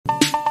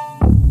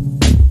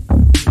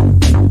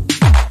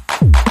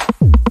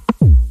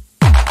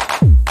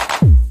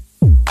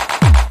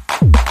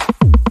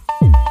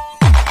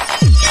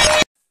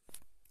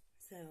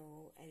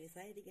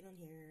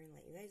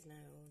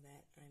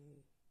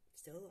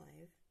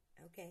live.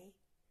 Okay.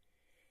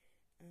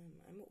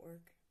 I'm at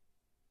work.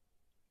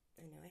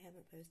 I know I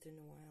haven't posted in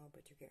a while,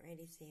 but you're getting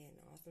ready to see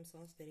an awesome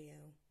sauce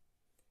video.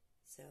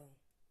 So,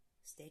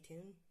 stay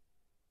tuned.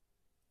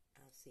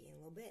 I'll see you in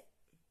a little bit.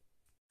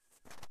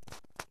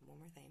 One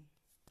more thing.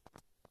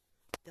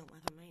 Don't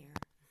laugh at my hair.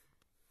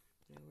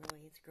 No,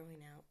 really, it's growing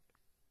out.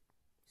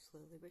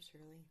 Slowly but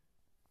surely.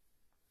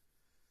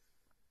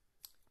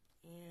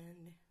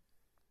 And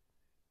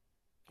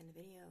in the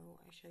video,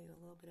 I show you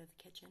a little bit of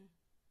the kitchen.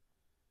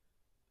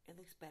 It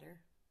looks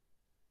better.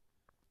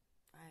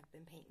 I've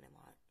been painting a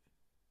lot.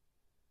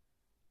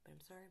 But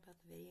I'm sorry about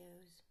the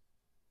videos.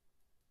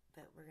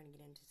 But we're going to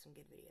get into some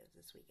good videos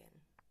this weekend.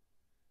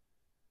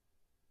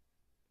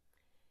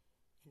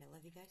 And I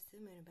love you guys to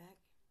the moon and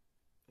back.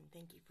 And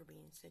thank you for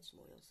being such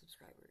loyal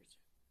subscribers.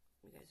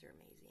 You guys are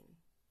amazing.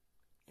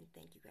 And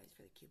thank you guys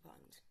for the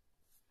coupons.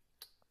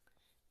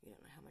 You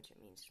don't know how much it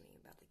means to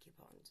me about the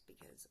coupons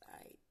because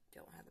I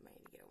don't have the money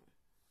to get them.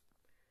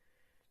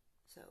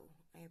 So,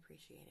 I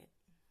appreciate it.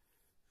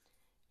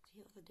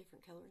 See all the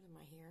different colors in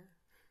my hair?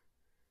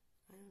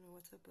 I don't know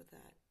what's up with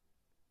that.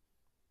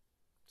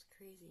 It's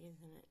crazy,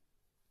 isn't it?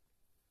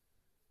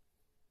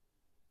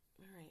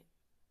 Alright.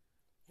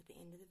 At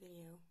the end of the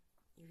video,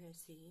 you're going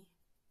to see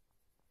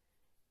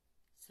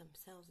some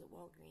sales at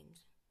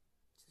Walgreens.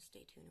 So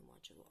stay tuned and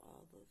watch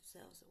all the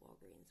sales at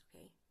Walgreens,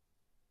 okay?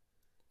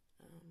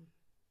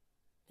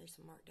 There's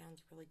some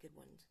markdowns, really good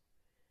ones.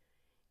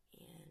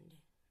 And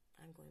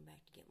I'm going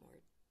back to get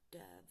more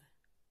Dove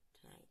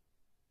tonight.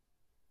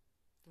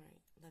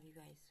 Alright, love you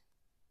guys.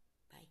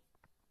 Bye.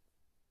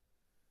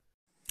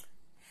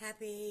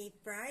 Happy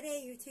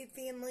Friday, YouTube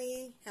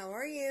family. How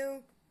are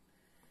you?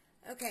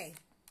 Okay,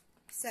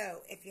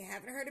 so if you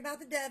haven't heard about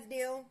the Dove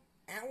deal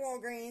at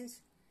Walgreens,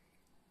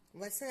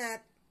 listen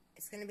up.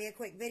 It's going to be a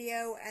quick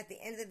video. At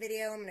the end of the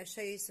video, I'm going to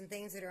show you some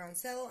things that are on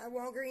sale at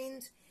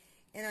Walgreens.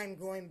 And I'm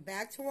going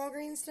back to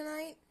Walgreens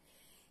tonight.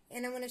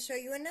 And I'm going to show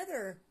you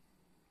another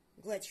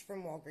glitch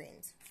from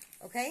Walgreens.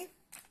 Okay?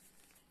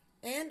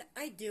 And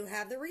I do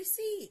have the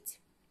receipt.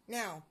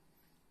 Now,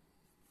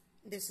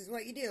 this is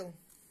what you do.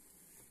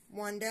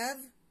 One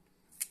Dove,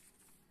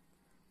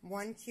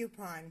 one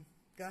coupon.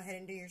 Go ahead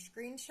and do your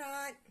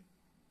screenshot.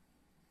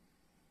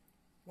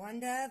 One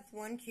Dove,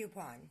 one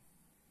coupon.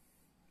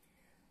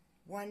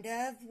 One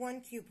Dove,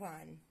 one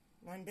coupon.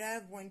 One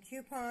Dove, one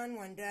coupon.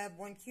 One Dove,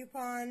 one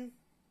coupon.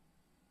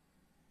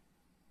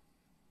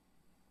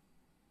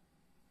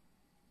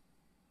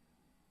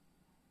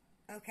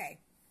 Okay.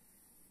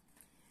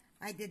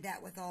 I did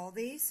that with all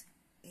these.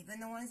 Even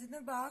the ones in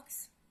the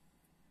box.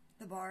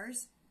 The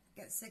bars.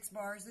 Got 6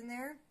 bars in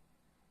there.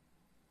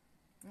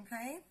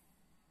 Okay.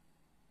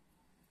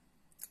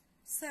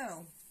 So,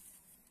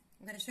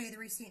 I'm going to show you the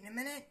receipt in a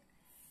minute.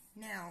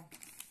 Now,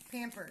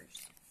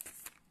 Pampers.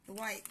 The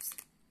wipes.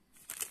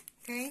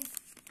 Okay.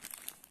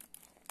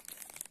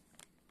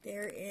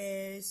 There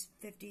is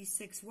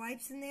 56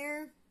 wipes in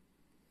there.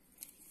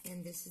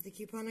 And this is the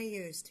coupon I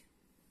used.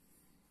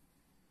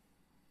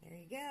 There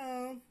you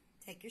go.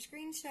 Take your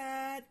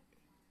screenshot.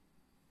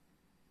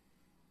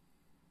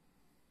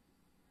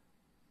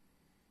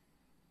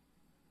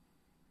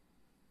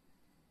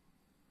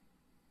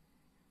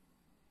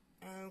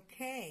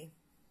 Okay.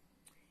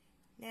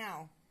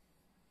 Now,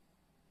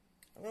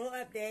 a little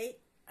update.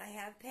 I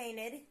have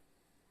painted.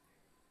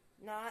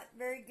 Not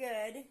very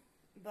good,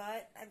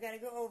 but I've got to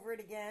go over it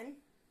again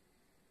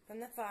from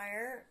the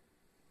fire.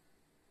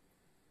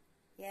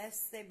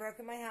 Yes, they broke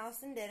in my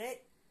house and did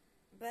it,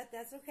 but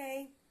that's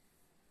okay.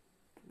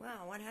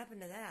 Wow, what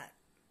happened to that?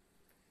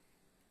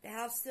 The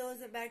house still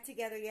isn't back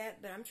together yet,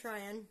 but I'm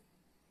trying.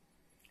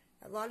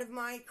 A lot of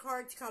my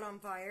cards caught on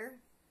fire.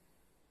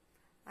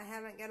 I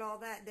haven't got all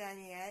that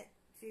done yet.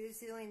 See, the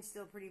ceiling's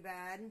still pretty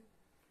bad.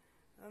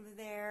 Over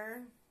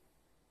there.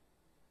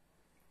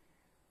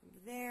 Over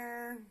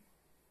there.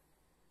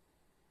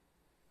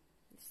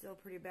 It's still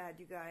pretty bad,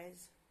 you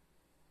guys.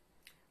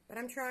 But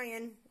I'm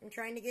trying. I'm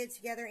trying to get it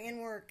together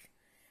and work.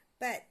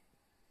 But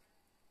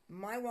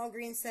my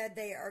Walgreens said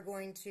they are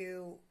going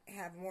to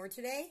have more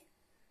today.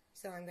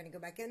 So I'm going to go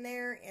back in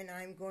there and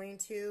I'm going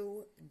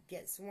to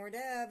get some more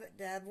Dove.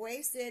 Dove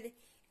Wasted. If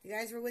you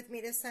guys were with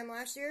me this time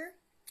last year,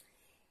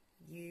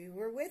 you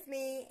were with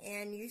me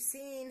and you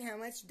seen how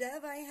much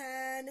Dove I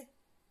had.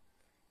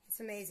 It's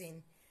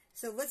amazing.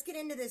 So let's get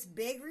into this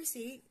big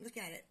receipt. Look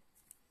at it.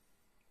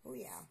 Oh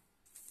yeah.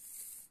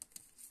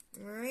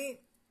 Alright.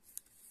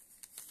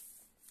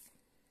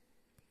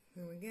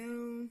 Here we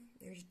go.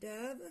 There's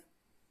Dove.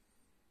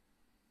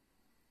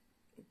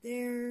 Right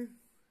there.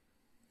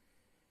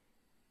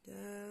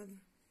 Dove.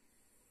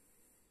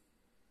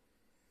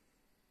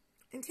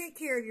 And take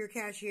care of your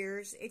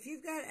cashiers. If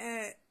you've got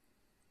a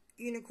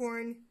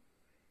unicorn,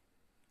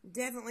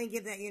 definitely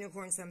give that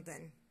unicorn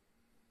something.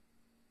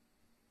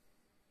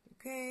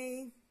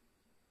 Okay.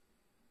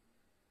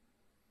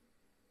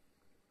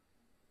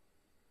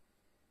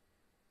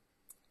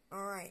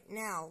 Alright,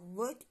 now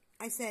look.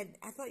 I said,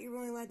 I thought you were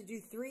only allowed to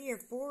do 3 or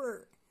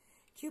 4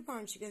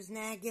 coupons. She goes,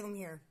 nah, give them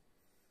here.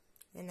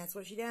 And that's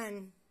what she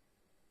done.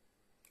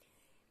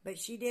 But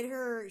she did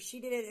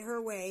it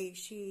her way.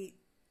 She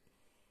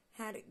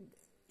had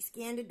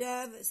scanned a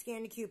Dove,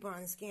 scanned a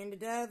coupon, scanned a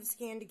Dove,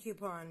 scanned a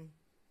coupon.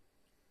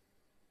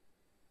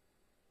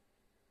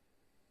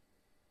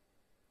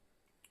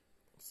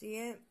 See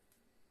it?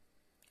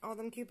 All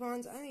them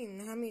coupons. I don't even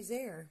know how many's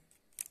there.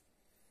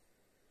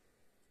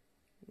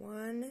 Wait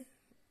a minute.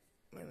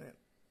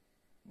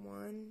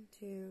 1,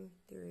 2,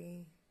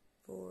 3,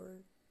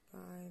 4,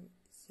 5,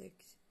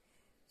 6,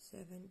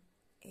 7,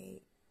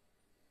 8,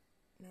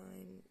 9,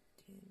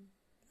 10,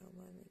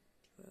 11,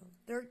 12,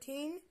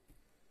 13.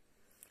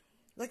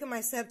 Look at my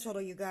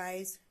subtotal, you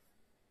guys.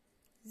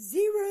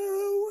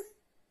 0.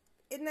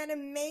 Isn't that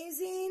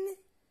amazing?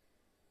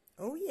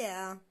 Oh,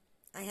 yeah.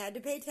 I had to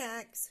pay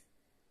tax.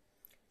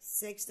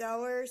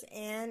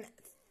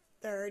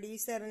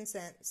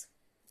 $6.37.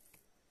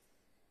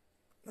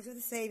 Look at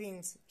the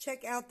savings.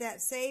 Check out that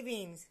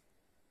savings.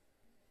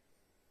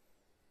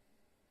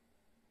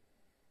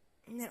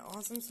 Isn't that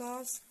awesome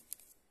sauce?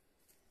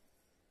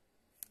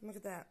 Look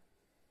at that.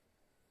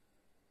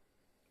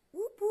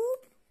 Whoop,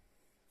 whoop.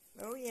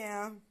 Oh,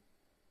 yeah.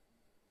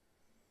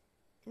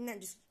 Isn't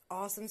that just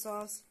awesome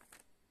sauce?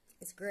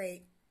 It's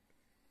great.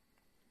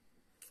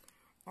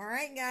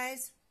 Alright,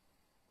 guys.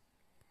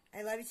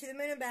 I love you to the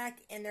moon and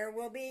back, and there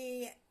will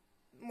be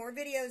more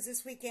videos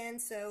this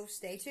weekend, so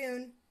stay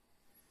tuned.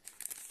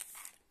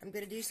 I'm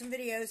going to do some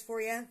videos for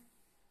you.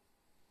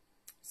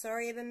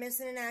 Sorry I've been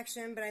missing in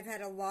action, but I've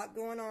had a lot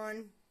going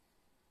on.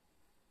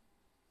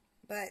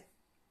 But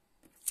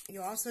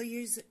you also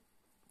use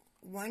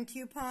 1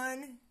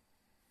 coupon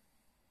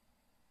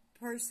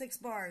per 6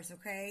 bars,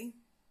 okay?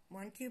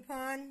 1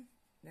 coupon.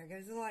 There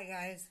goes the light,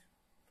 guys.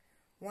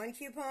 1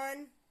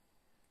 coupon,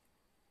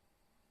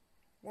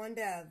 1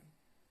 Dove.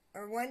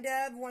 Or 1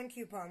 Dove, 1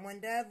 coupon.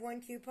 1 Dove,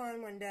 1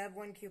 coupon, 1 Dove,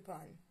 1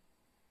 coupon.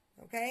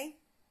 Okay?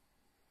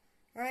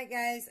 Alright,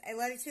 guys. I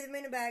love you to the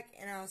moon and back,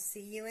 and I'll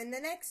see you in the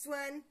next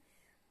one.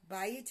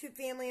 Bye, YouTube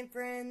family and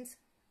friends.